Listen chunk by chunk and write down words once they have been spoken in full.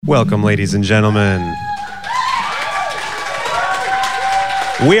Welcome, ladies and gentlemen.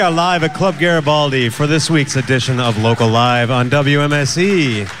 We are live at Club Garibaldi for this week's edition of Local Live on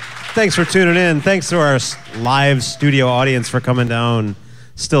WMSE. Thanks for tuning in. Thanks to our live studio audience for coming down.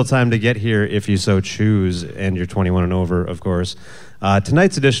 Still time to get here if you so choose, and you're 21 and over, of course.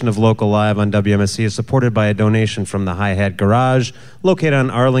 Tonight's edition of Local Live on WMSE is supported by a donation from the Hi-Hat Garage, located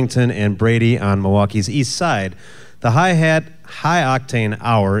on Arlington and Brady on Milwaukee's east side. The Hi-Hat High Octane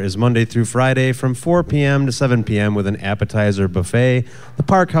Hour is Monday through Friday from 4 p.m. to 7 p.m. with an appetizer buffet. The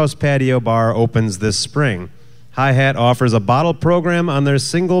Park House Patio Bar opens this spring. Hi-Hat offers a bottle program on their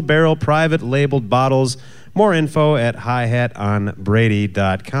single-barrel private labeled bottles. More info at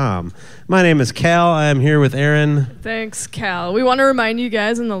hihatonbrady.com. My name is Cal. I am here with Aaron. Thanks, Cal. We want to remind you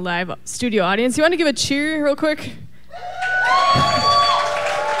guys in the live studio audience, you want to give a cheer real quick?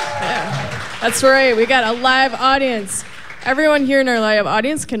 Yeah, that's right. We got a live audience. Everyone here in our live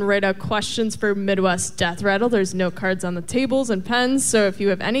audience can write out questions for Midwest Death Rattle. There's note cards on the tables and pens, so if you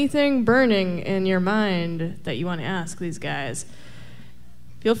have anything burning in your mind that you want to ask these guys,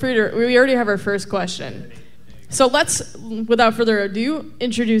 feel free to. We already have our first question. So let's, without further ado,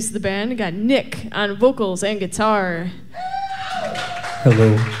 introduce the band. We got Nick on vocals and guitar.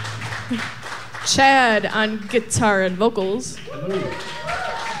 Hello. Chad on guitar and vocals. Hello.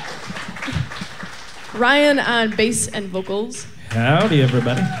 Ryan on bass and vocals. Howdy,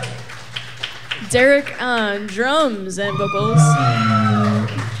 everybody. Derek on drums and vocals.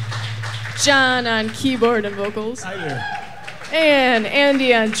 John on keyboard and vocals. Hi there. And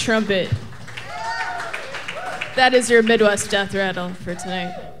Andy on trumpet. That is your Midwest Death Rattle for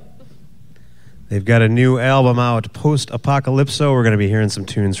tonight. They've got a new album out, Post-Apocalypso. We're going to be hearing some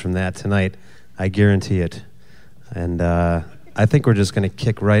tunes from that tonight. I guarantee it. And I think we're just going to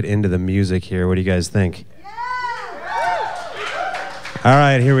kick right into the music here. What do you guys think? All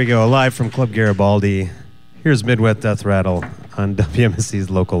right, here we go. Live from Club Garibaldi. Here's Midwest Death Rattle on WMSE's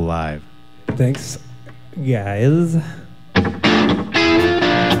Local Live. Thanks, guys.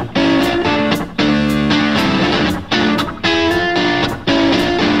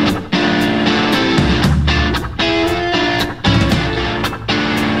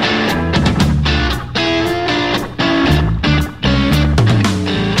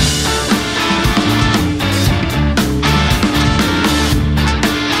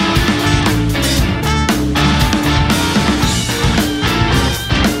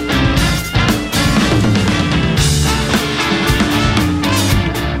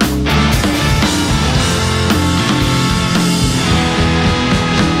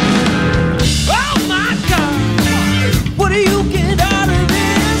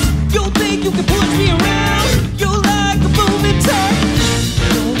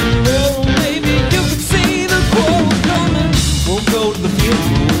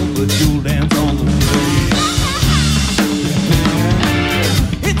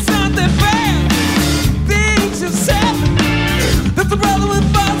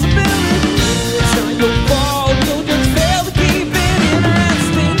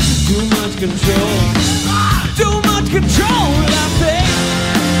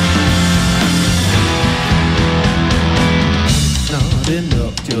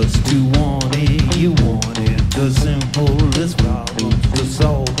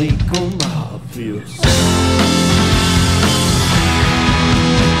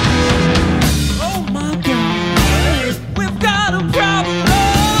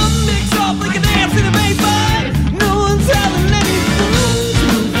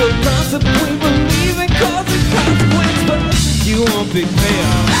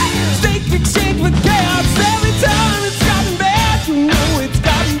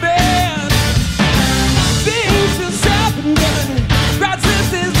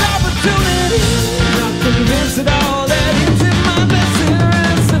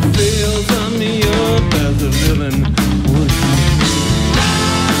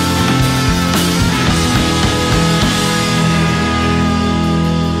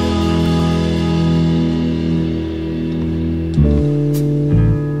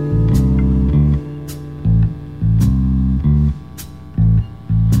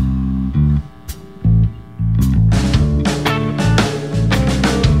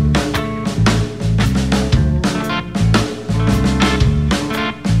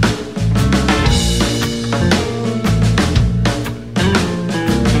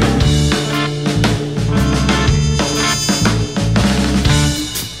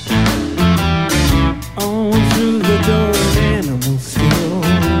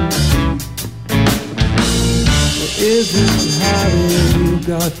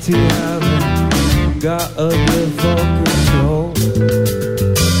 got to have it, got a gift for control.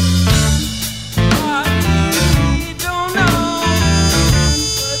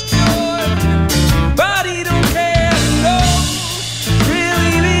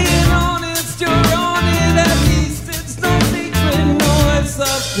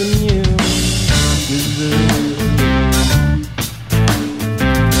 than you deserve.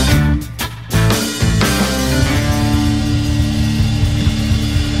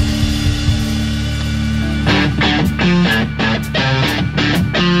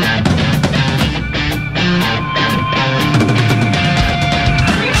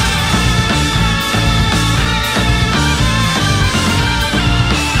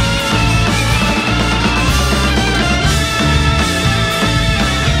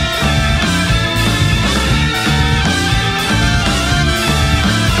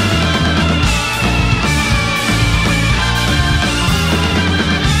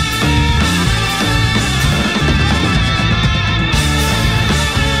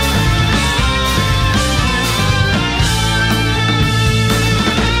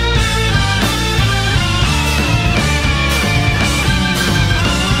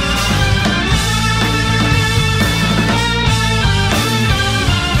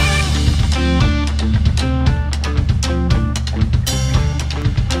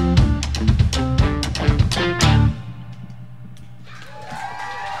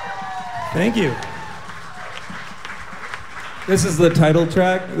 Thank you. This is the title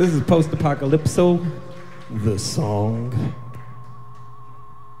track. This is Post-Apocalypso, the song.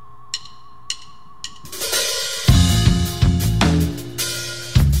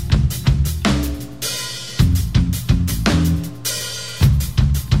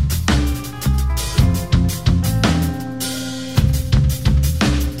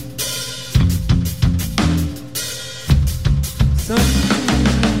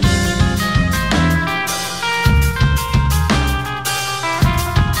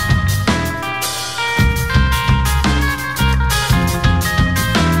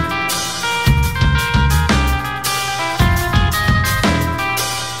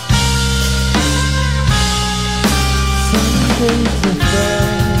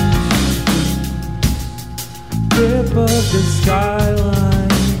 Above the skyline,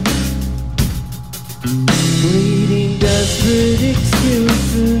 bleeding desperate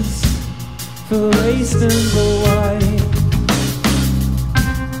excuses for lace number white.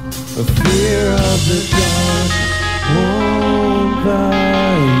 A fear of the dark won't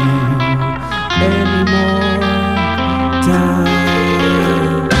buy you any more time.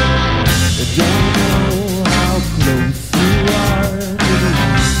 I don't know how close you are to the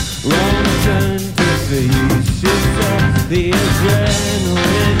wrong turn to face yourself. The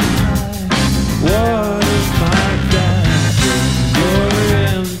adrenaline high. What is my death? Your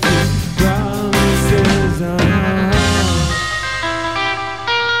empty promises are.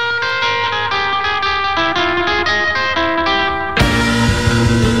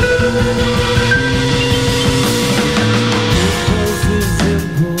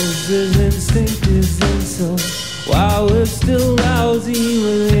 Impulses, instincts, and so while we're still lousy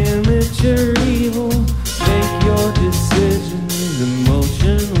with immature evil, make your decisions,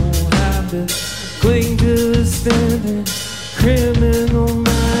 emotional habits, cling to the standard, criminal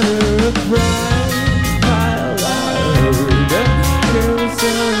matter of pride. While I heard that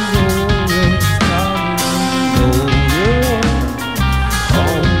carousels always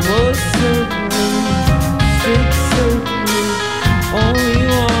almost certainly, certainly, only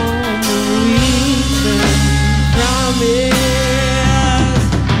on the weekend, promise.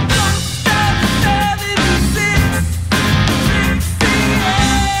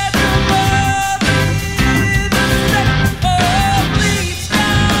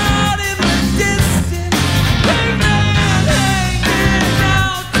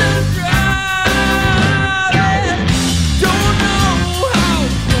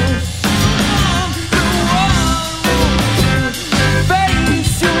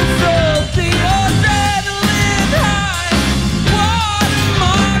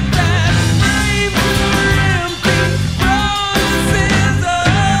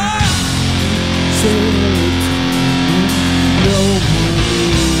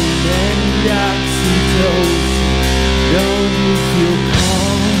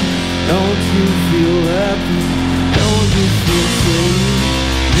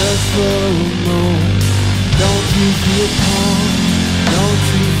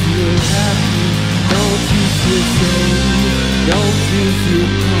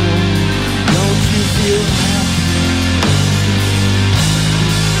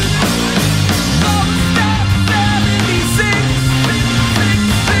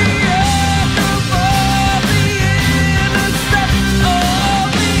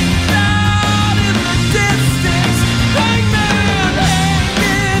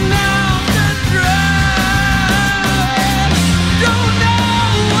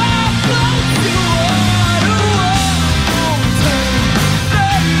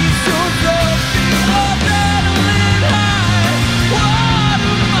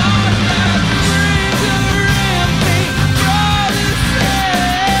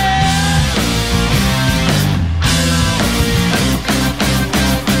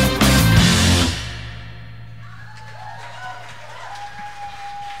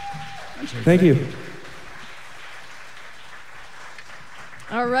 Thank you.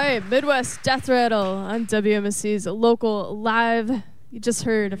 All right, Midwest Death Rattle on WMSC's Local Live. You just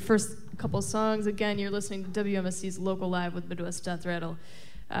heard the first couple songs. Again, you're listening to WMSC's Local Live with Midwest Death Rattle.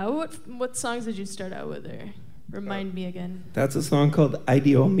 What songs did you start out with there? Remind me again. That's a song called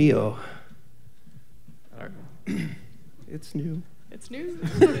Ideo Mio. It's new. It's new?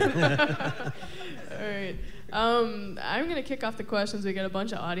 All right. I'm going to kick off the questions. We got a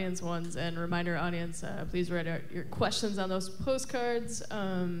bunch of audience ones, and remind our audience, please write out your questions on those postcards.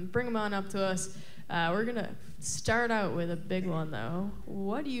 Bring them on up to us. We're going to start out with a big one, though.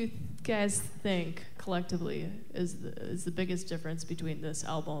 What do you guys think, collectively, is the biggest difference between this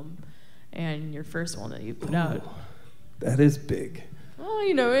album and your first one that you put out? That is big. Well,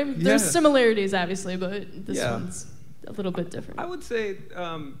 you know, there's similarities, obviously, but this one's a little bit different. I would say,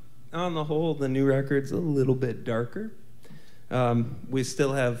 on the whole, the new record's a little bit darker. We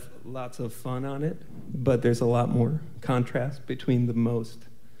still have lots of fun on it, but there's a lot more contrast between the most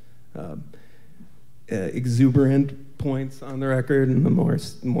exuberant points on the record and the more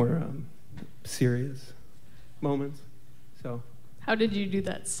serious moments. So, how did you do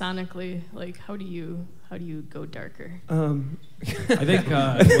that sonically? Like, how do you go darker? I think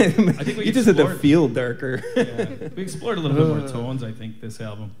we you just had to feel darker. Yeah, we explored a little bit more tones. I think this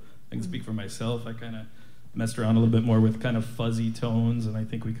album. I can speak for myself. I kind of messed around a little bit more with kind of fuzzy tones, and I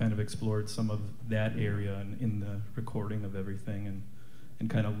think we kind of explored some of that area in the recording of everything, and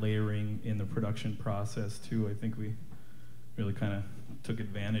kind of layering in the production process too. I think we really kind of took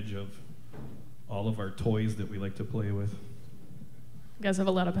advantage of all of our toys that we like to play with. You guys have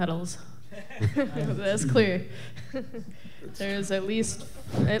a lot of pedals. That's clear. There's at least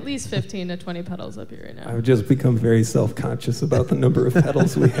 15 to 20 pedals up here right now. I've just become very self-conscious about the number of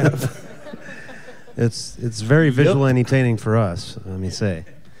pedals we have. It's very visual entertaining for us, let me say.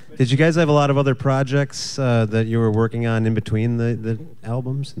 Did you guys have a lot of other projects that you were working on in between the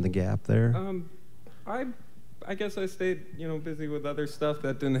albums and the gap there? I guess I stayed, busy with other stuff.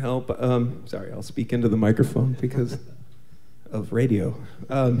 That didn't help. Sorry, I'll speak into the microphone because of radio.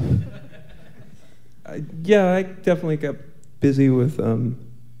 I definitely got busy with,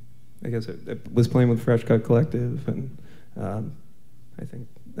 I guess I was playing with Fresh Cut Collective, and I think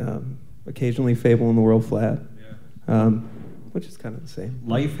occasionally Fable in the World Flat, which is kind of the same.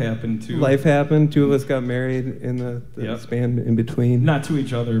 Life happened too. Life happened. Two of us got married in the span in between. Not to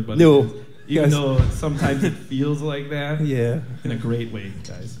each other, but no. Even though sometimes it feels like that. Yeah. In a great way,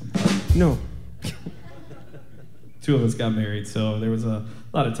 guys. No. Two of us got married, so there was a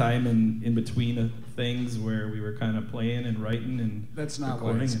lot of time in between things where we were kind of playing and writing and That's not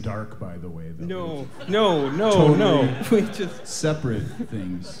why it's dark, by the way. Though. No. We just separate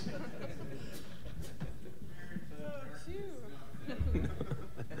things.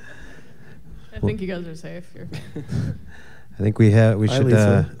 I think you guys are safe here. I think we should.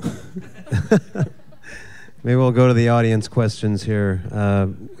 Maybe we'll go to the audience questions here.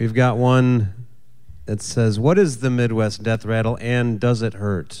 We've got one that says, "What is the Midwest Death Rattle, and does it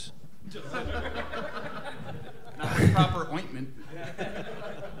hurt?" Not the proper ointment.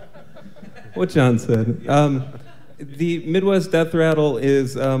 What John said. The Midwest Death Rattle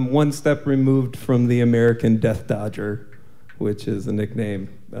is one step removed from the American Death Dodger, which is a nickname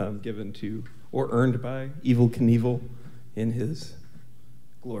given to or earned by Evel Knievel in his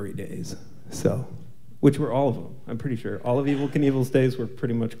glory days. So, which were all of them, I'm pretty sure. All of Evel Knievel's days were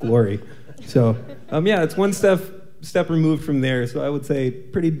pretty much glory. So, it's one step removed from there. So I would say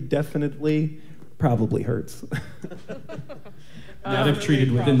pretty definitely probably hurts. Not if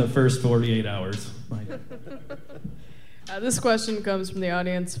treated within the first 48 hours. This question comes from the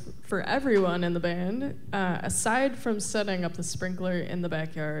audience for everyone in the band. Aside from setting up the sprinkler in the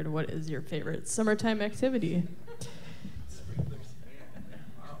backyard, what is your favorite summertime activity? Summertime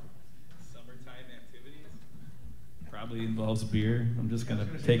activities? Probably involves beer. I'm just going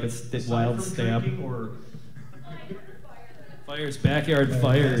to take a wild stab. Fires, backyard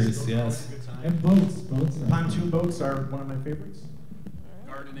fires, yes. And boats. Pontoon boats are one of my favorites.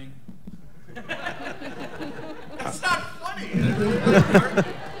 Gardening. That's not funny.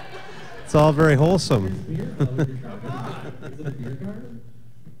 It's all very wholesome. Is it a beer garden?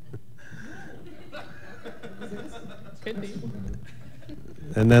 Could be.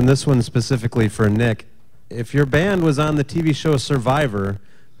 And then this one specifically for Nick. If your band was on the TV show Survivor,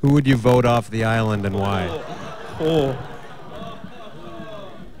 who would you vote off the island and why?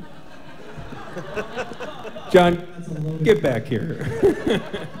 John, get back here.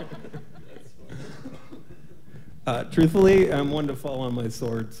 Truthfully, I'm one to fall on my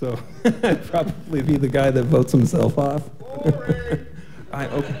sword, so I'd probably be the guy that votes himself off.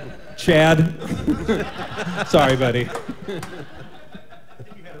 Okay. Chad. Sorry, buddy. I think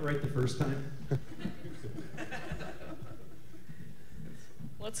you got it right the first time.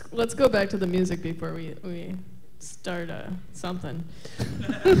 Let's go back to the music before we start something.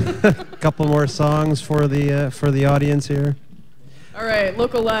 A couple more songs for the audience here. All right,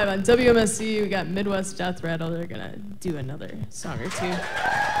 local live on WMSC. We got Midwest Death Rattle. They're gonna do another song or two.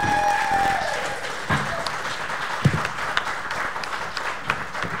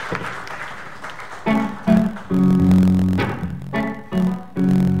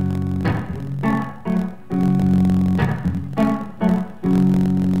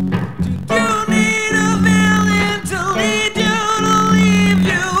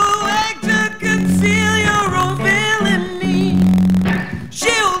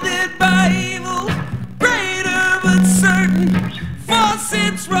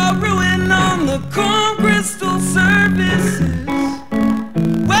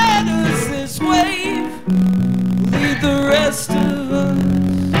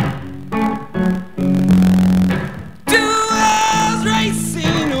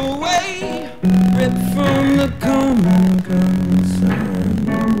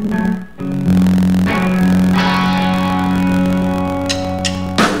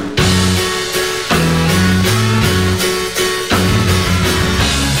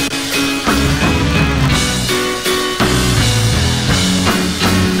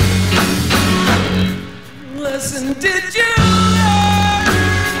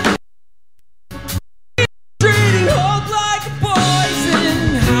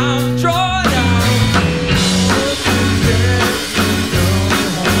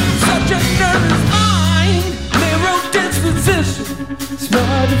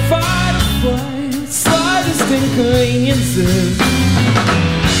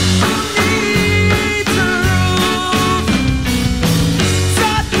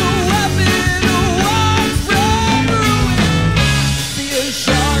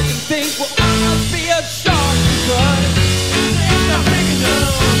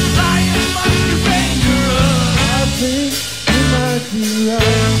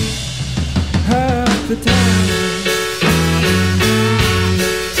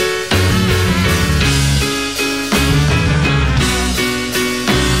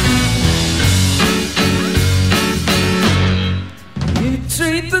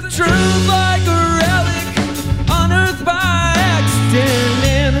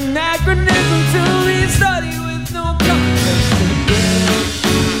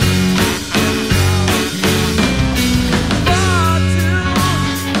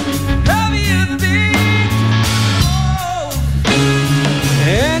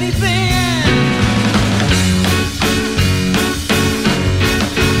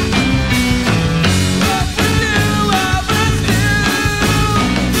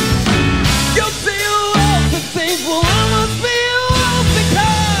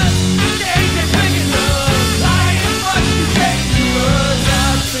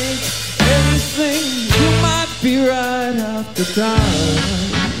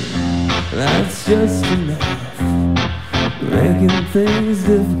 That's just enough, making things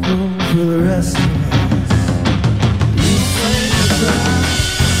difficult for the rest of us. You blame the crowd,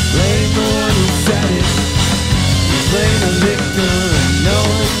 blame the one who said it. You blame the victim, no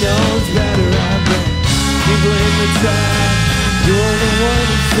one knows better, I bet. You blame the child, you're the one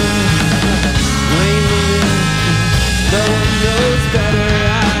who said it. Blame the victim, no one knows better,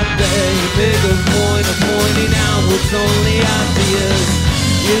 I bet. You make a point of pointing out what's only obvious.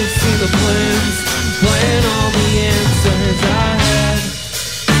 You see the plans, plan all the answers I had.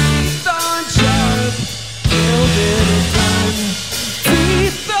 Teeth on sharp, nailed it in time.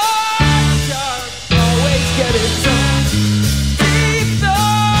 Teeth on sharp, always get it done. Teeth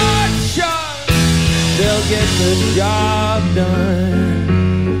on sharp, they'll get the job done.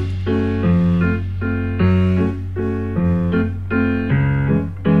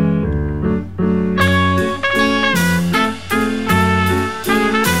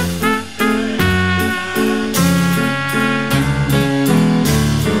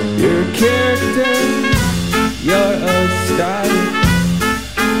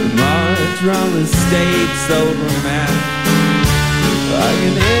 Around the stage so dramatic, like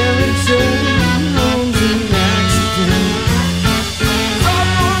an amateur owns an accident.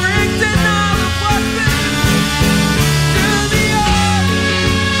 Sophomore rigged and all the buttons to the art,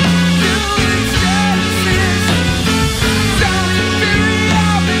 to the statuses. Sound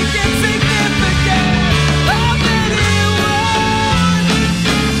inferior, make it significant. All that it was,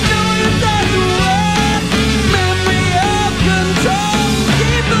 know you got the word. Memory of control,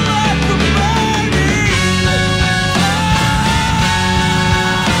 keep the life from burning.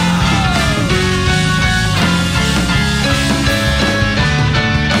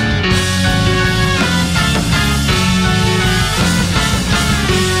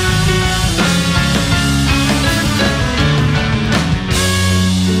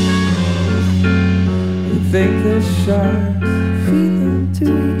 sharks, feed them to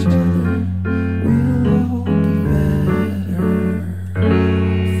each other. We'll all be better.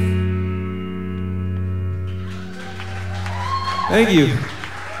 Thank you.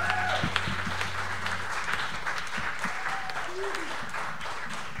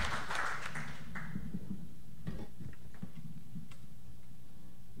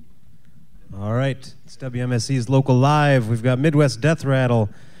 All right, it's WMSC's Local Live. We've got Midwest Death Rattle,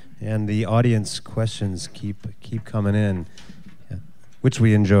 and the audience questions keep coming in, which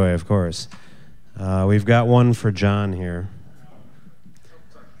we enjoy, of course. We've got one for John here.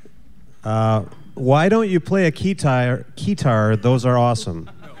 Why don't you play a keytar? Those are awesome.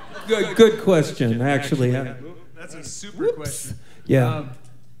 Good question, actually. That's a super question. Yeah.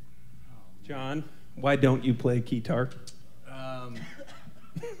 John, why don't you play guitar?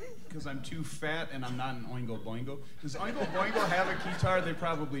 Because I'm too fat and I'm not an Oingo Boingo. Does Oingo Boingo have a guitar? They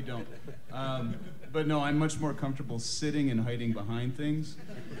probably don't. But no, I'm much more comfortable sitting and hiding behind things,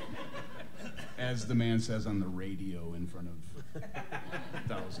 as the man says on the radio in front of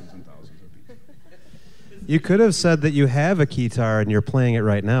thousands and thousands of people. You could have said that you have a keytar and you're playing it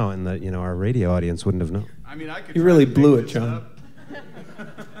right now, and that our radio audience wouldn't have known. I mean, I could. You try really to blew make it, this John. up.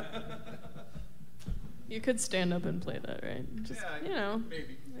 You could stand up and play that, right? Just,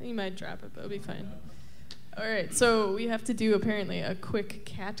 maybe. You might drop it, but it'll be fine. All right, so we have to do apparently a quick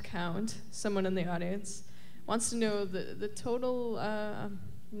cat count. Someone in the audience wants to know the total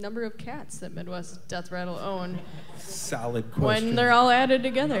number of cats that Midwest Death Rattle own Solid question. when they're all added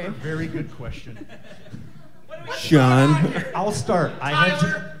together. Very good question. John. I'll start.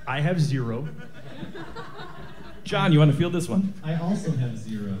 I have 0. John, you want to field this one? I also have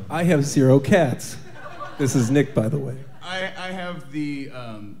 0. I have 0 cats. This is Nick, by the way. I have the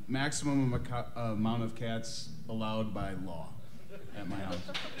maximum amount of cats allowed by law at my house.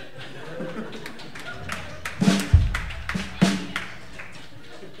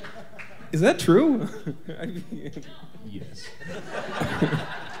 Is that true? Yes.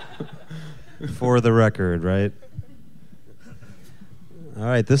 For the record, right? All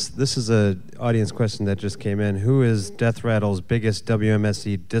right, this is a audience question that just came in. Who is Death Rattle's biggest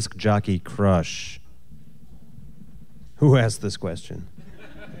WMSC disc jockey crush? Who asked this question?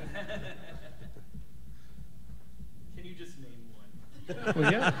 Can you just name one?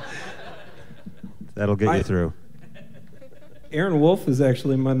 Well, yeah. That'll get you through. Aaron Wolf is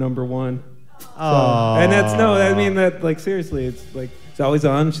actually my number one. Oh. And like, seriously, it's like, it's always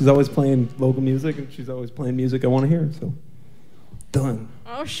on. She's always playing local music, and she's always playing music I want to hear, so. Done.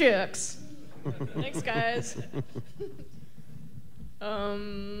 Oh, shucks. Thanks, guys.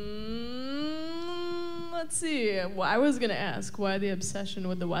 Let's see. Well, I was going to ask why the obsession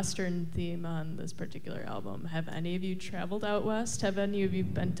with the Western theme on this particular album. Have any of you traveled out west? Have any of you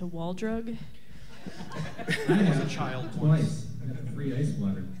been to Waldrug? I was a child twice. I got the free ice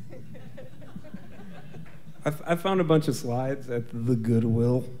water. I found a bunch of slides at the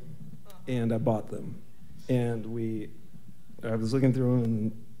Goodwill, and I bought them. And I was looking through them,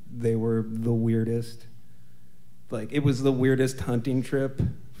 and they were the weirdest. Like, it was the weirdest hunting trip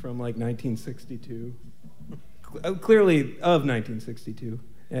from, like, 1962. Clearly of 1962.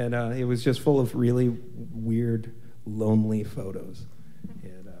 And it was just full of really weird, lonely photos.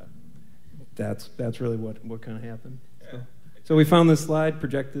 And that's really what kind of happened. So we found this slide,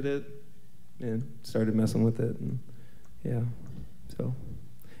 projected it, and started messing with it. And yeah, so.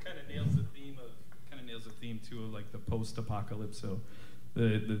 Kind of nails the theme too of like the post-apocalypse. So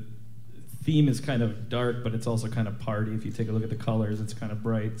the theme is kind of dark, but it's also kind of party. If you take a look at the colors, it's kind of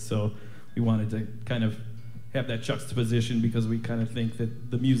bright. So we wanted to kind of have that juxtaposition because we kind of think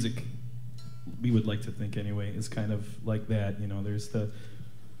that the music, we would like to think anyway, is kind of like that. There's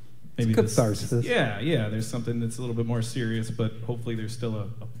maybe catharsis. Yeah. There's something that's a little bit more serious, but hopefully there's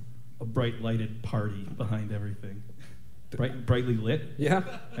still a bright lighted party behind everything. Brightly lit. Yeah.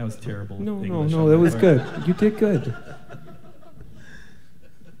 That was terrible. No, English that was good. You did good.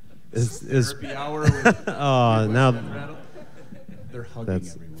 Therapy hour with now they're hugging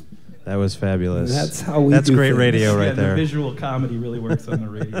everyone. that was fabulous. That's how we That's do great things. radio right Yeah, there. the visual comedy really works on the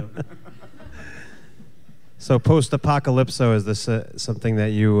radio. So post-apocalypso, is this something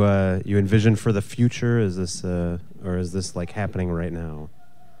that you envision for the future? Is this or is this like happening right now?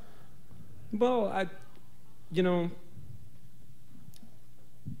 Well,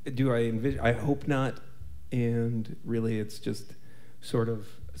 do I envision? I hope not. And really, it's just sort of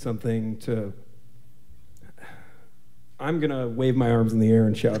something to. I'm gonna wave my arms in the air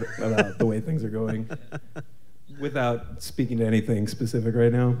and shout about the way things are going, without speaking to anything specific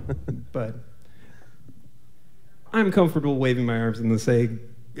right now. But I'm comfortable waving my arms in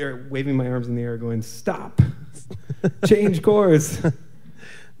the air, going, "Stop! Change course.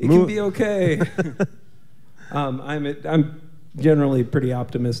 It can be okay. I'm generally pretty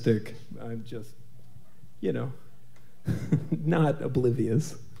optimistic. I'm just, not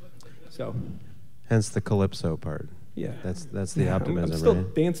oblivious. So. Hence the calypso part. Yeah. That's the optimism, I'm still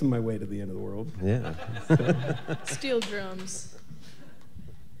right? dancing my way to the end of the world. Yeah. Steel drums.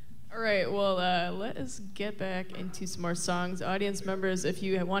 All right, well, let us get back into some more songs. Audience members, if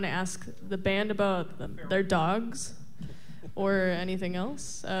you want to ask the band about their dogs or anything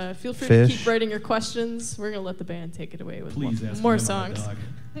else, feel free to keep writing your questions. We're going to let the band take it away with more songs.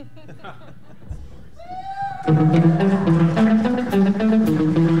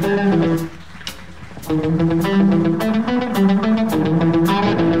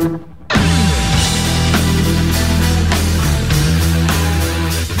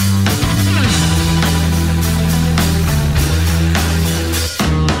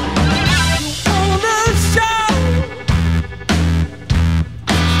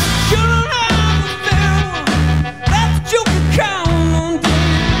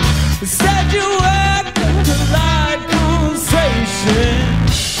 Said you were good to light conversation.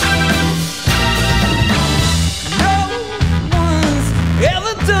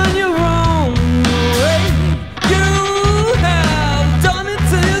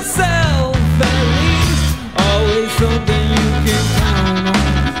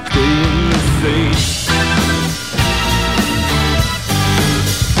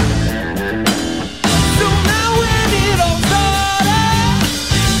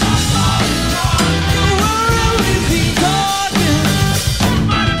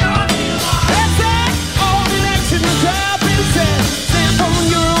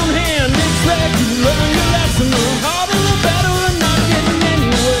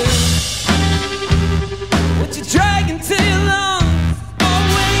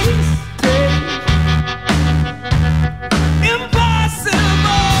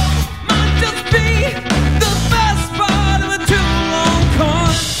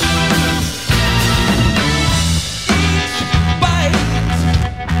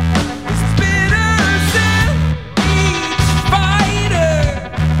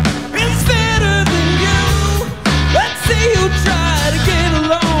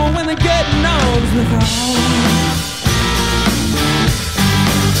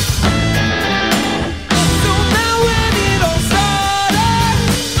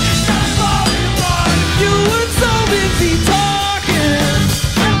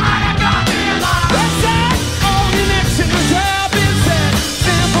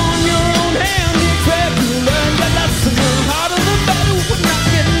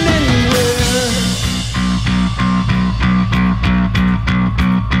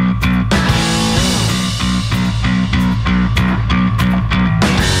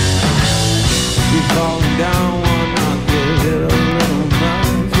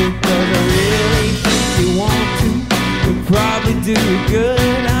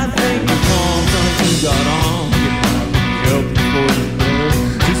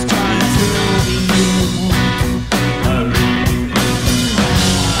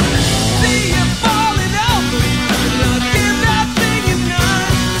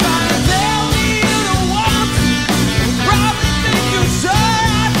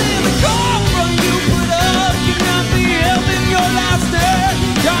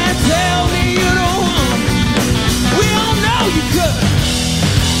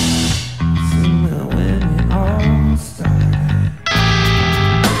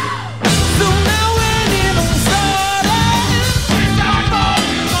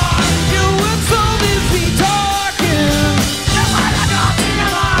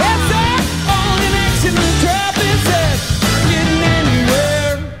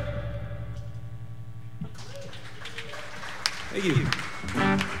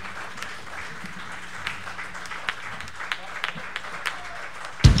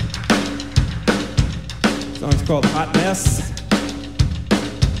 Song's called Hot Mess.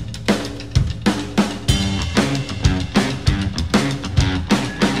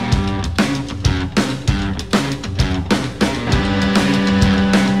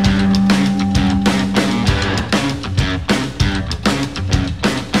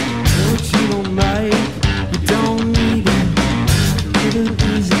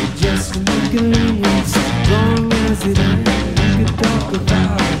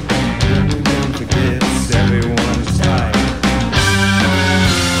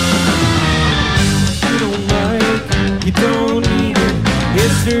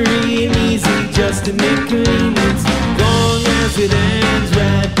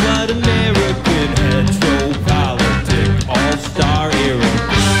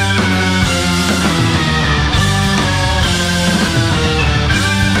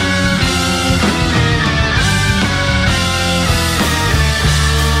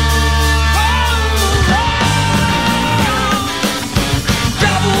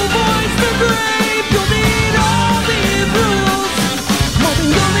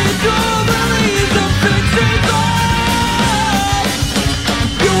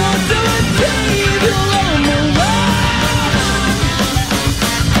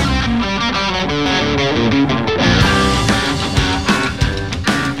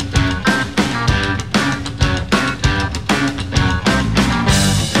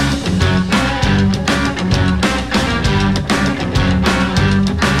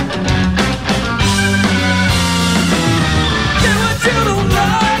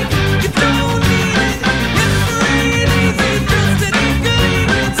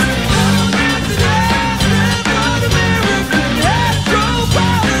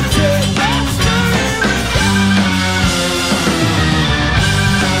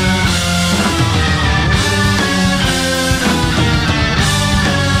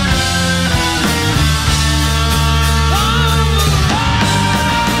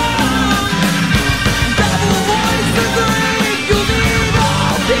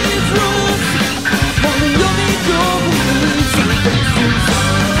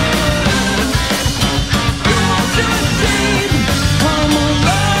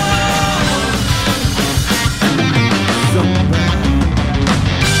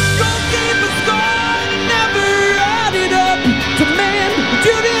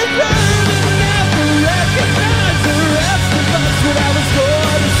 You deserve it, never recognize the rest of us without a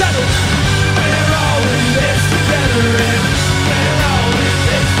score to settle. We're all in this together, and we're all in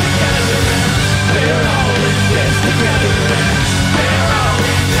this together, and we're all in this together, and we're all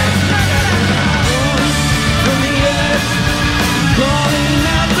in this together. From the edge, crawling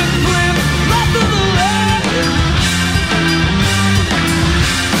at the grim mouth of the land. We're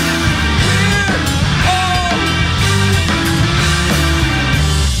all in.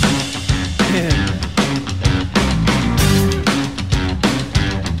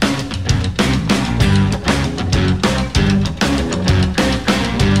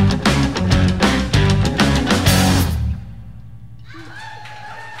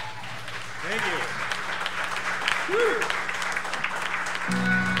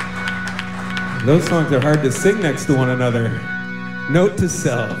 Those songs are hard to sing next to one another. Note to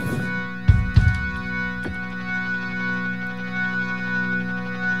self.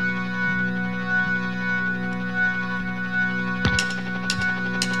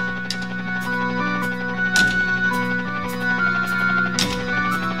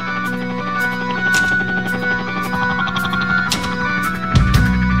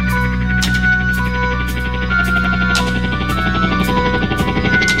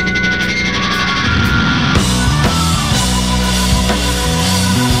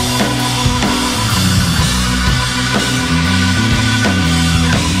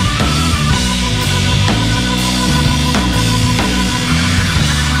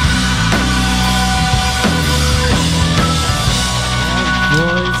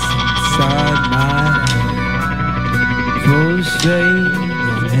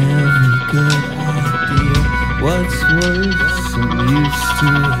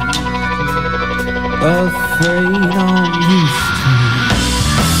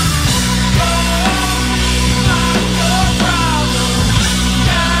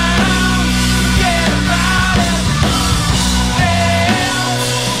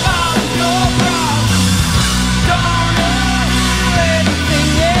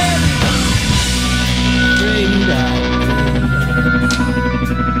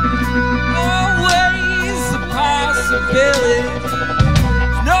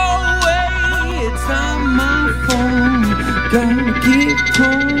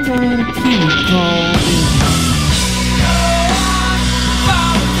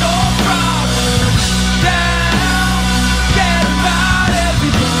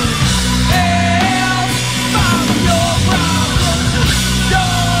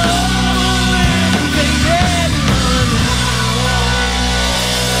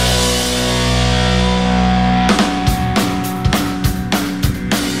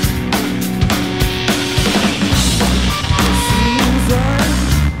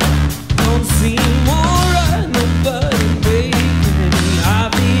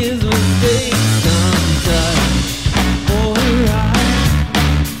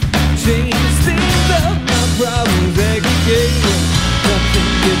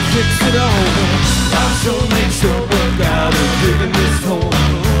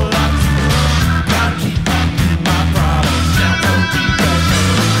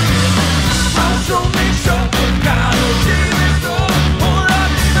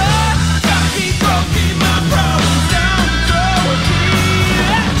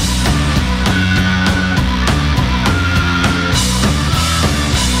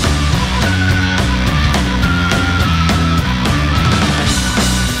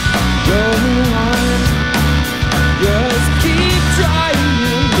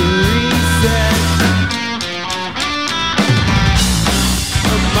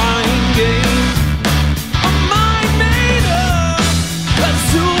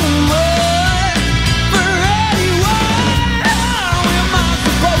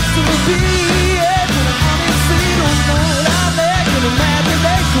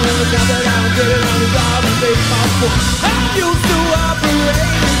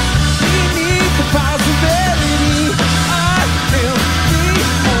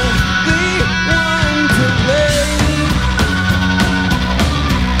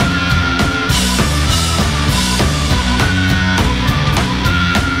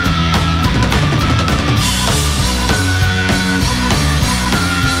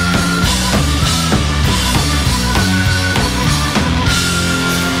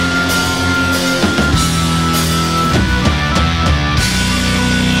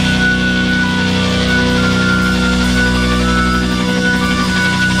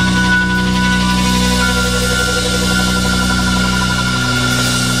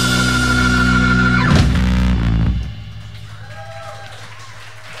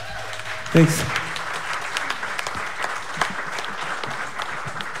 Thanks.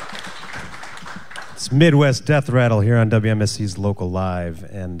 It's Midwest Death Rattle here on WMSC's Local Live,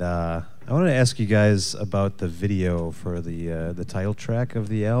 and I wanted to ask you guys about the video for the title track of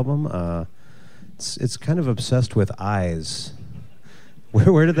the album. It's kind of obsessed with eyes.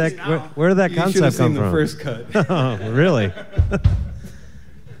 Where did that You should have concept seen come the from? first cut. Oh, really?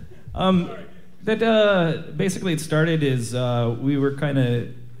 Basically it started is we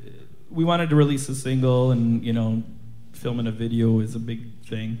wanted to release a single, and filming a video is a big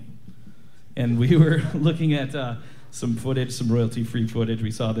thing. And we were looking at some footage, some royalty-free footage.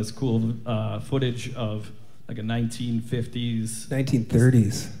 We saw this cool footage of like a 1950s...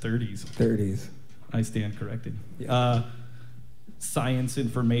 1930s. 30s. I stand corrected. Science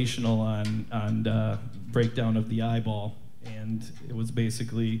informational on breakdown of the eyeball. And it was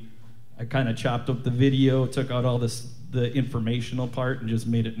basically, I kind of chopped up the video, took out all the informational part, and just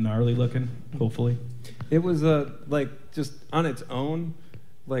made it gnarly looking, hopefully. It was just on its own,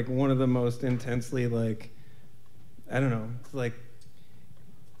 like one of the most intensely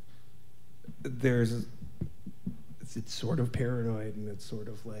it's sort of paranoid, and it's sort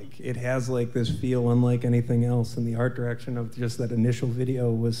of like it has like this feel unlike anything else, and the art direction of just that initial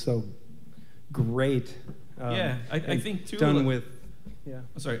video was so great. I think too. Done with. Yeah.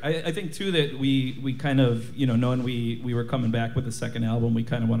 Sorry, I think too that we kind of, knowing we were coming back with the second album, we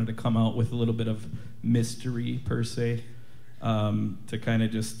kind of wanted to come out with a little bit of mystery per se, to kind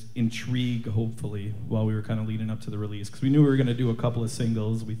of just intrigue, hopefully, while we were kind of leading up to the release, because we knew we were going to do a couple of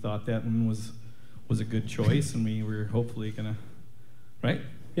singles. We thought that one was a good choice, and we were hopefully gonna, right?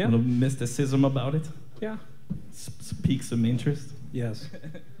 Yeah. A little mysticism about it. Yeah. Pique some interest. Yes.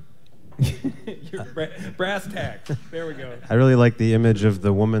 Your brass tacks. There we go. I really like the image of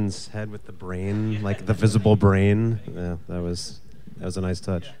the woman's head with the brain, like the visible brain. Yeah, that was a nice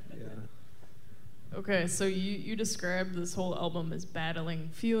touch. Okay, so you described this whole album as battling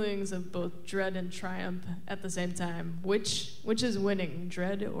feelings of both dread and triumph at the same time. Which is winning,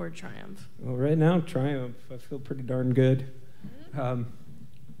 dread or triumph? Well, right now, triumph. I feel pretty darn good.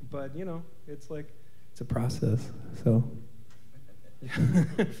 But, it's a process, so...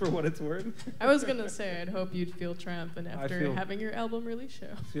 For what it's worth. I was going to say, I'd hope you'd feel triumphant after having your album release show.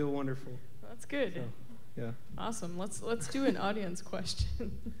 I feel wonderful. That's good. So, yeah. Awesome. Let's do an audience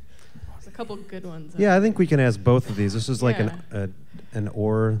question. There's a couple good ones. Yeah, I think we can ask both of these. This is like an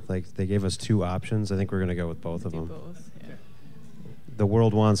or, like they gave us two options. I think we're going to go with both of them. Both, yeah. The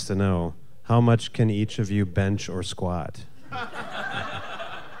world wants to know, how much can each of you bench or squat? Chad.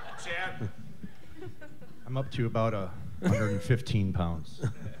 I'm up to about 115 pounds.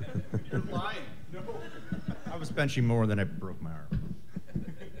 You're lying. No. I was benching more than I broke my arm.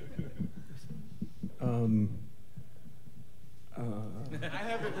 I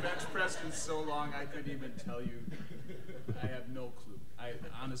haven't bench pressed in so long I couldn't even tell you. I have no clue. I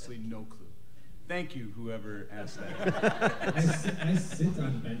honestly no clue. Thank you, whoever asked that. I sit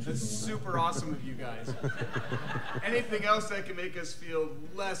on benches. That's super awesome of you guys. Anything else that can make us feel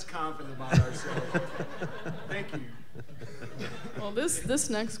less confident about ourselves. Thank you. Well, this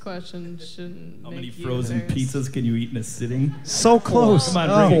next question shouldn't. How make many you frozen embarrassed. pizzas can you eat in a sitting? So close. Come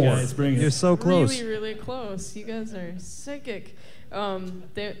on, bring it, guys. Bring it. You're so close. Really, really close. You guys are psychic.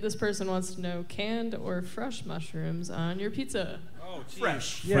 This person wants to know, canned or fresh mushrooms on your pizza? Oh,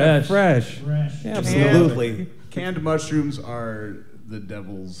 fresh. Yeah, fresh. Yeah, absolutely. Canned mushrooms are the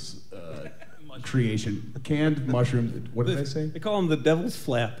devil's creation. Canned mushrooms. What did I say? They call them the devil's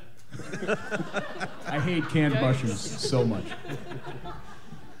flap. I hate canned mushrooms so much.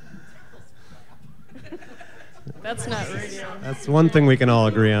 That's not radio. That's one thing we can all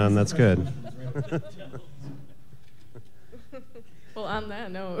agree on. That's good. Well, on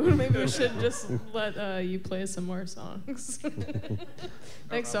that note, maybe we should just let you play some more songs.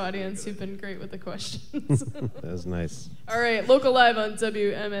 Thanks, audience. You've been great with the questions. That was nice. All right, Local Live on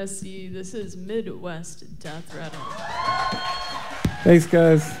WMSC. This is Midwest Death Rattle. Thanks,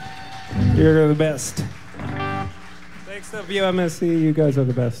 guys. You're the best. Thanks, WMSC. You guys are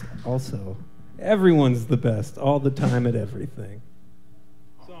the best. Also, everyone's the best all the time at everything.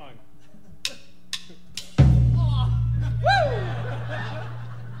 Song.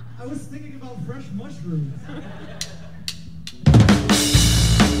 I was thinking about fresh mushrooms.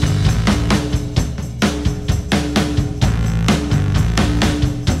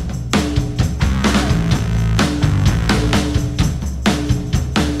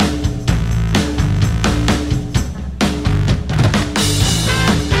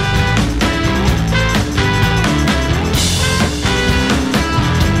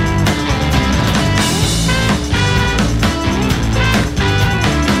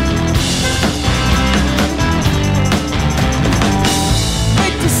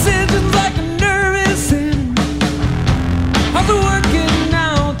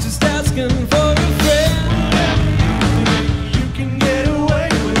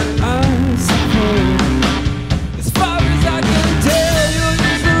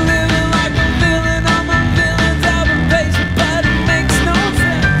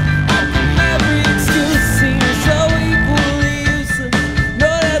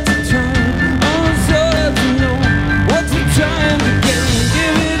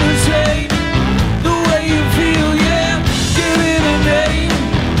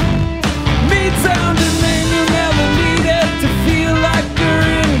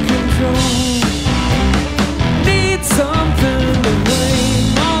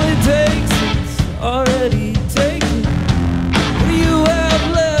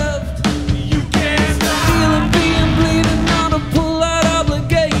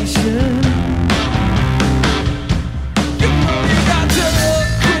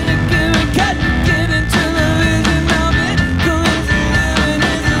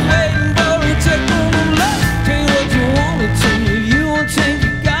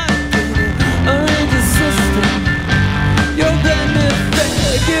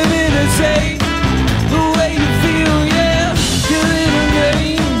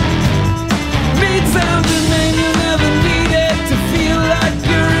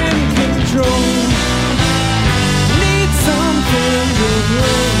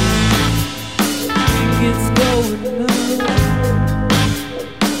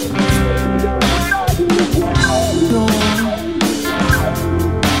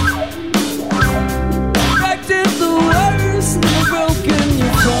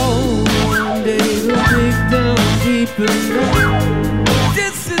 something wrong.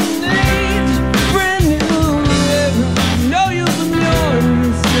 Distant age, brand new era. Know you from your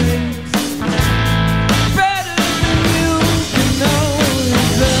mistakes. Better than you can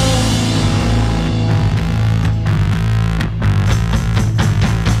always know.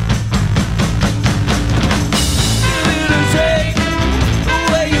 Give it a take, the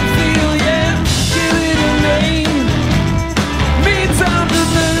way you feel, yeah. Give it a name. Mean something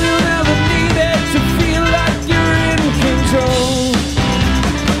that you'll never need it to feel like you're in control.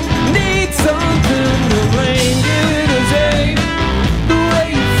 Need something to blame. Give it a take, the way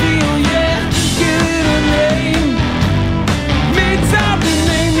you feel, yeah. Give it a name. Mean something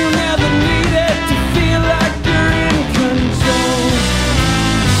name you'll never need it to feel like you're in control.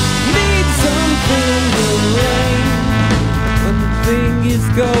 Need something to blame when the thing is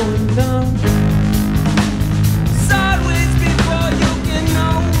going down. Sideways before you can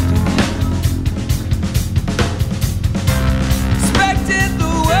know. Expected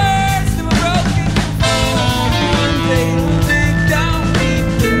the worst of a broken fall. One day to dig down deep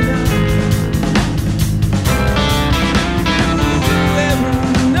enough. You'll ever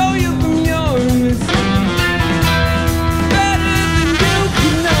know you from your mistakes. Better than you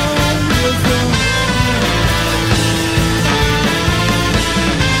can know yourself.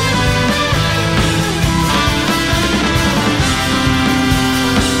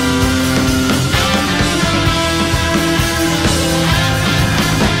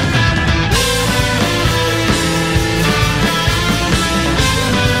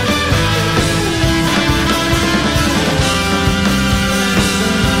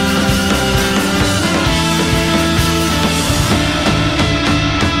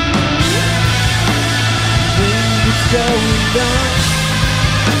 Things going down.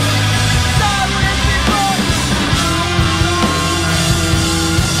 Sideways before you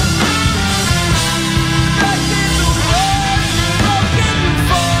expected the worst, broken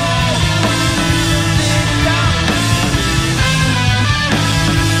fall. Dig down.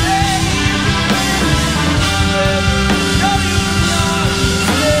 Hey, know you know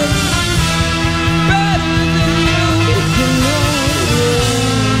better than you can know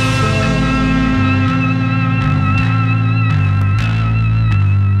yourself.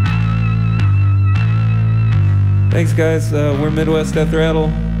 Thanks, guys. We're Midwest Death Rattle,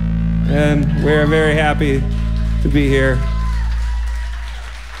 and we're very happy to be here.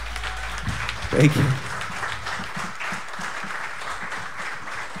 Thank you.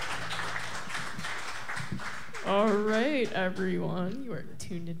 All right, everyone. You are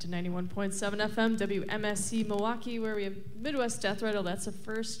tuned into 91.7 FM WMSC Milwaukee, where we have Midwest Death Rattle. That's the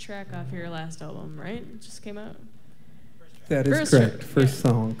first track off your last album, right? It just came out. That is First correct. track, First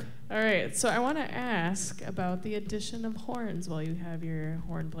yeah. song. All right, so I want to ask about the addition of horns while you have your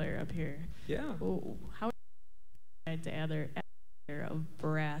horn player up here. Yeah. Oh, how did you add to add of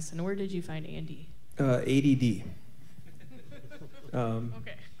brass, and where did you find Andy? ADD.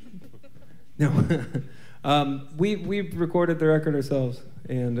 Okay. No. We've recorded the record ourselves,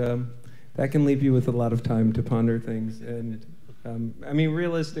 and that can leave you with a lot of time to ponder things. And I mean,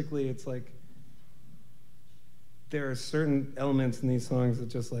 realistically, it's like there are certain elements in these songs that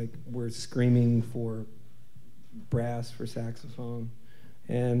just like we're screaming for brass, for saxophone,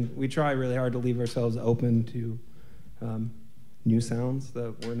 and we try really hard to leave ourselves open to new sounds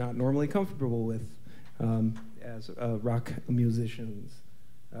that we're not normally comfortable with as rock musicians.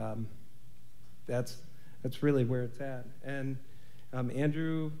 That's really where it's at. And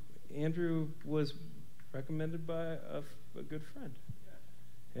Andrew was recommended by a good friend,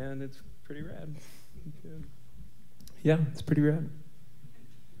 and it's pretty rad. Yeah, it's pretty rad.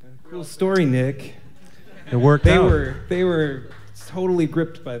 Cool story, Nick. It worked out. They were totally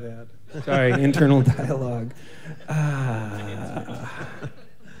gripped by that. Sorry, internal dialogue.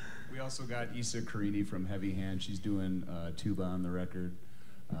 We also got Issa Carini from Heavy Hand. She's doing tuba on the record.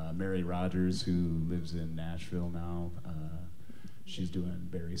 Mary Rogers, who lives in Nashville now, she's doing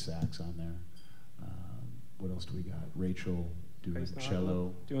Barry sax on there. What else do we got? Rachel doing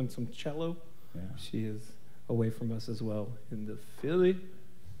cello. Doing some cello. Yeah. She is away from us as well in the Philly.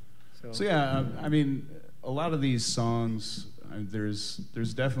 So yeah, I mean, a lot of these songs, there's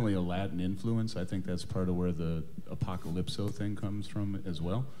definitely a Latin influence. I think that's part of where the Apocalypso thing comes from as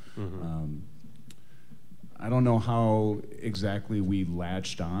well. Mm-hmm. I don't know how exactly we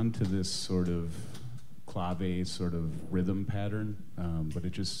latched on to this sort of clave sort of rhythm pattern, but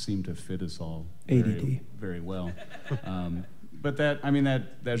it just seemed to fit us all very well. But that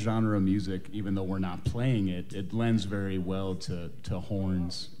genre of music, even though we're not playing it, it lends very well to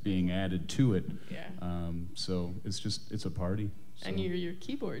horns being added to it. Yeah. So it's a party. And So- your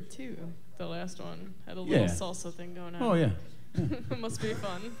keyboard too. The last one had a Yeah. little salsa thing going on. Oh, yeah. It must be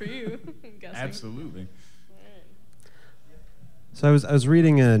fun for you, I'm guessing. Absolutely. So I was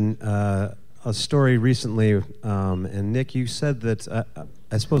reading a story recently, and Nick, you said that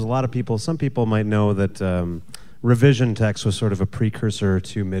I suppose some people might know that Revision Text was sort of a precursor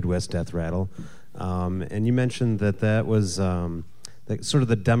to Midwest Death Rattle, and you mentioned that was sort of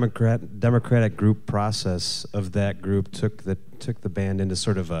the democratic group process of that group took the band into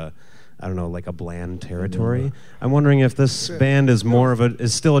sort of a, I don't know, like a bland territory. I'm wondering if this band is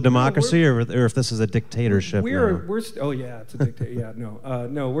is still a democracy, or if this is a dictatorship. Oh yeah, it's a dictator. Yeah,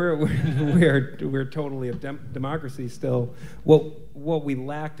 no, we're totally a democracy still. What we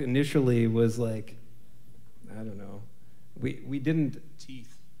lacked initially was like, I don't know, we didn't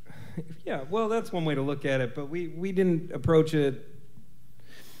teeth. Yeah, well, that's one way to look at it, but we didn't approach it.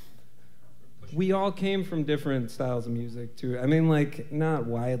 We all came from different styles of music too. I mean, like, not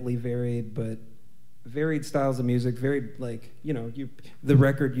widely varied, but varied styles of music. Varied, like, the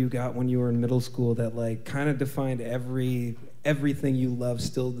record you got when you were in middle school that like kind of defined everything you love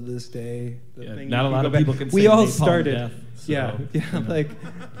still to this day. Not a lot of people can say we all Napalm started. Death, so, yeah, like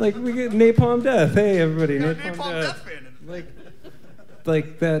we get Napalm Death. Hey, everybody, Napalm Death.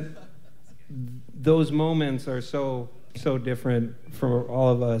 Like that. Those moments are so different for all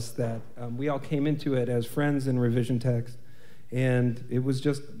of us that we all came into it as friends in Revision Text, and it was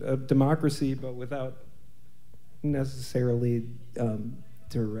just a democracy, but without necessarily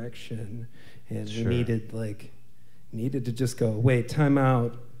direction. And Sure. we needed to just go, wait, time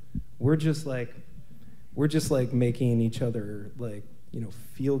out. We're just like making each other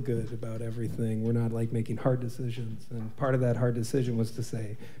feel good about everything. We're not like making hard decisions, and part of that hard decision was to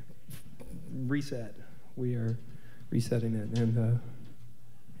say, reset. We are resetting it, and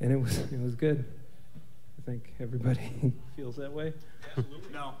it was good. I think everybody feels that way.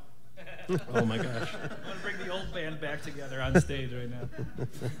 Absolutely. No. Oh my gosh. I'm going to bring the old band back together on stage right now.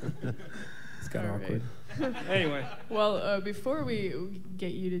 It's got All awkward. right. Anyway. Well, before we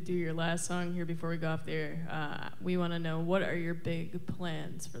get you to do your last song here, before we go off there, we want to know, what are your big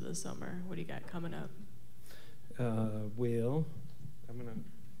plans for the summer? What do you got coming up? Well, I'm gonna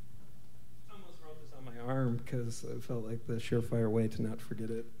almost wrote this on my arm because I felt like the surefire way to not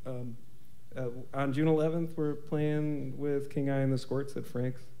forget it. On June 11th, we're playing with King Eye and the Squirts at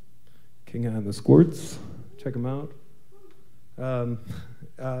Frank's. King Eye and the Squirts, check them out.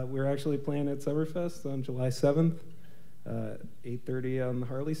 We're actually playing at Summerfest on July 7th, 8:30 on the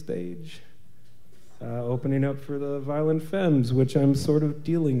Harley stage. Opening up for the Violent Femmes, which I'm sort of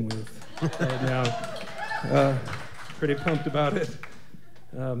dealing with right now. Pretty pumped about it,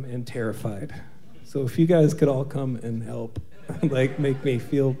 and terrified. So if you guys could all come and help, like make me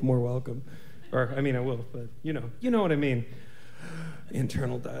feel more welcome, or I mean I will, but you know what I mean.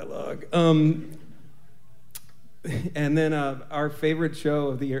 Internal dialogue. And then our favorite show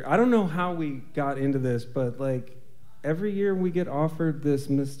of the year. I don't know how we got into this, but like every year we get offered this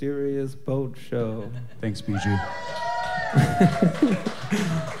mysterious boat show. Thanks, Bijou.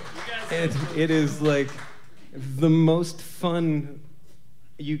 It is like the most fun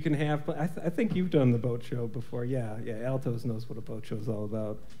you can have. I think you've done the boat show before. Yeah. Altos knows what a boat show is all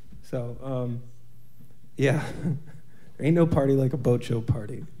about. So, yeah. There ain't no party like a boat show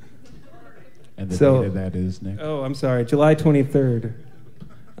party. And the date of that is, Nick? Oh, I'm sorry, July 23rd.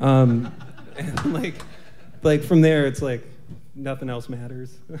 And like from there, it's like nothing else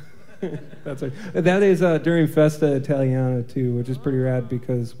matters. That's right. That is during Festa Italiana too, which is pretty rad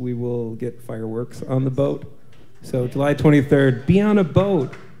because we will get fireworks on the boat. So July 23rd, be on a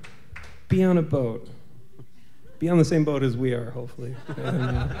boat. Be on a boat. Be on the same boat as we are, hopefully.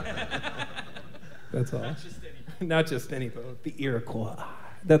 That's all. Not just any boat. The Iroquois.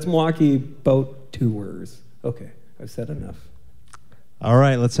 That's Milwaukee Boat Tours. Okay, I've said enough. All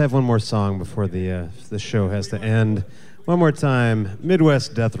right, let's have one more song before the show has to end. One more time,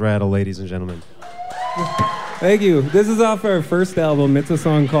 Midwest Death Rattle, ladies and gentlemen. Thank you. This is off our first album. It's a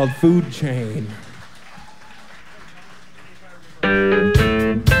song called Food Chain.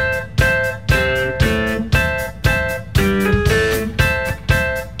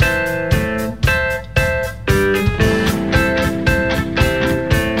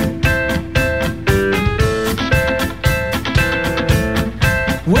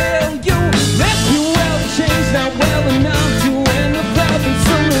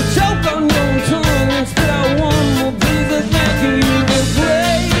 Choke on your tongue and spit out one more piece of thank you. You just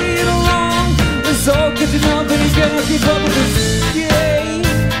played along.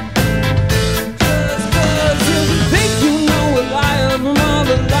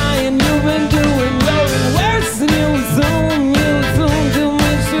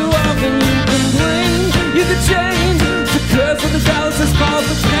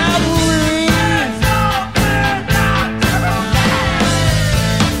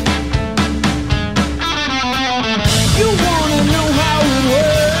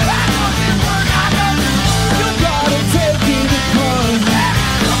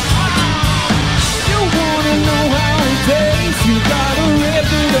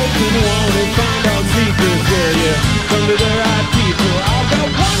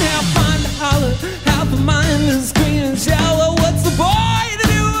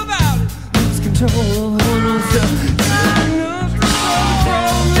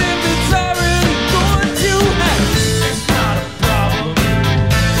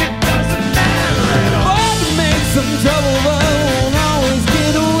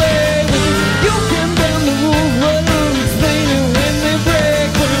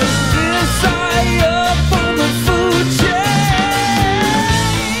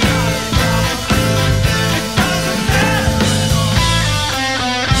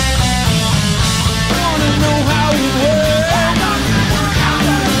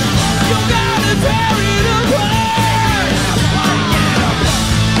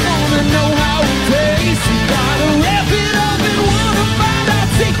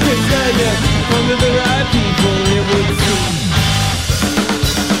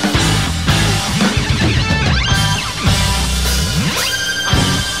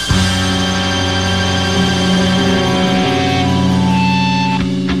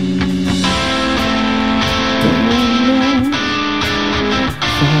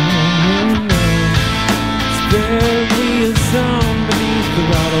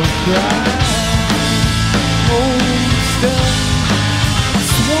 cry. Hold still.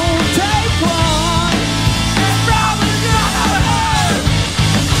 This won't take long. It's probably gonna hurt.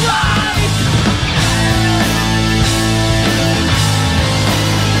 Right.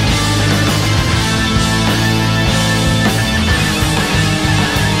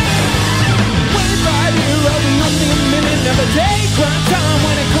 Wait right here, rubbing only a minute. Never take my time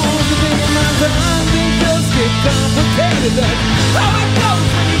when it comes to thinking my time. Things just get complicated. That's how it goes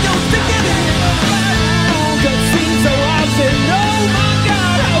when you don't stick it in. That seems so obvious. Oh my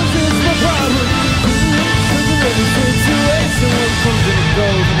God, how's this my problem? There's a little situation when it comes and it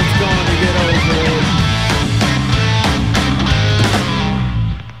goes, and it's gonna get over it.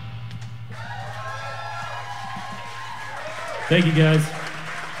 Thank you, guys.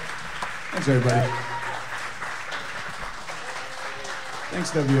 Thanks, everybody.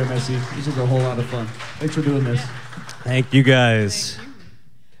 Thanks, WMSE. These were a whole lot of fun. Thanks for doing this. Thank you guys.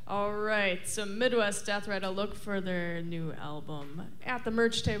 All right, so Midwest Death Rattle, look for their new album at the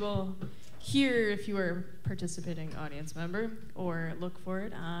merch table here if you are a participating audience member, or look for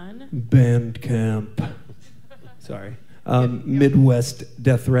it on Bandcamp. Sorry.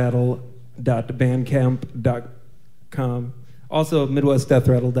 MidwestDeathRattle.bandcamp.com. Also,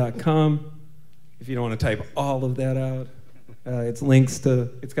 MidwestDeathRattle.com. If you don't want to type all of that out, it's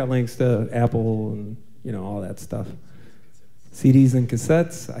got links to Apple and all that stuff. CDs and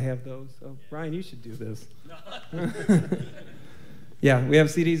cassettes, I have those. So Brian, you should do this. Yeah, we have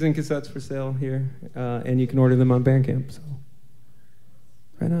CDs and cassettes for sale here, and you can order them on Bandcamp. So,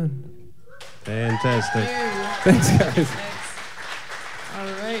 right on. Fantastic. Thanks, guys. Thanks.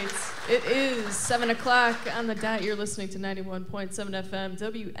 All right. It is 7 o'clock on the dot. You're listening to 91.7 FM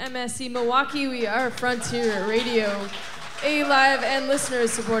WMSE Milwaukee. We are Frontier Radio, a live and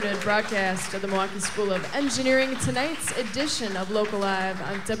listener-supported broadcast of the Milwaukee School of Engineering. Tonight's edition of Local Live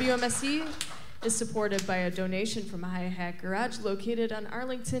on WMSE is supported by a donation from Hi-Hat Garage, located on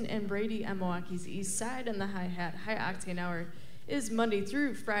Arlington and Brady on Milwaukee's east side. And the Hi-Hat High Octane Hour is Monday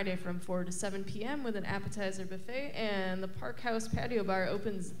through Friday from 4 to 7 p.m. with an appetizer buffet, and the Park House Patio Bar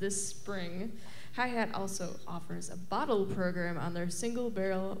opens this spring. Hi-Hat also offers a bottle program on their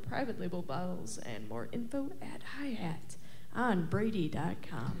single-barrel private label bottles, and more info at Hi-Hat on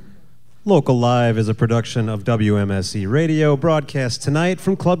Brady.com. Local Live is a production of WMSE Radio, broadcast tonight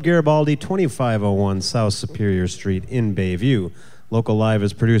from Club Garibaldi, 2501 South Superior Street in Bayview. Local Live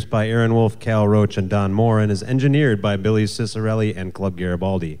is produced by Aaron Wolf, Cal Roach, and Don Moore, and is engineered by Billy Cicerelli and Club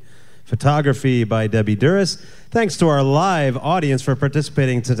Garibaldi. Photography by Debbie Duras. Thanks to our live audience for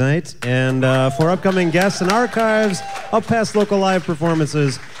participating tonight. And for upcoming guests and archives of past Local Live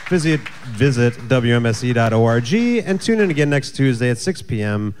performances, visit WMSE.org and tune in again next Tuesday at 6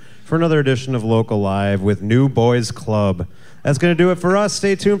 p.m. for another edition of Local Live with New Boys Club. That's going to do it for us.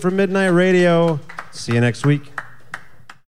 Stay tuned for Midnight Radio. See you next week.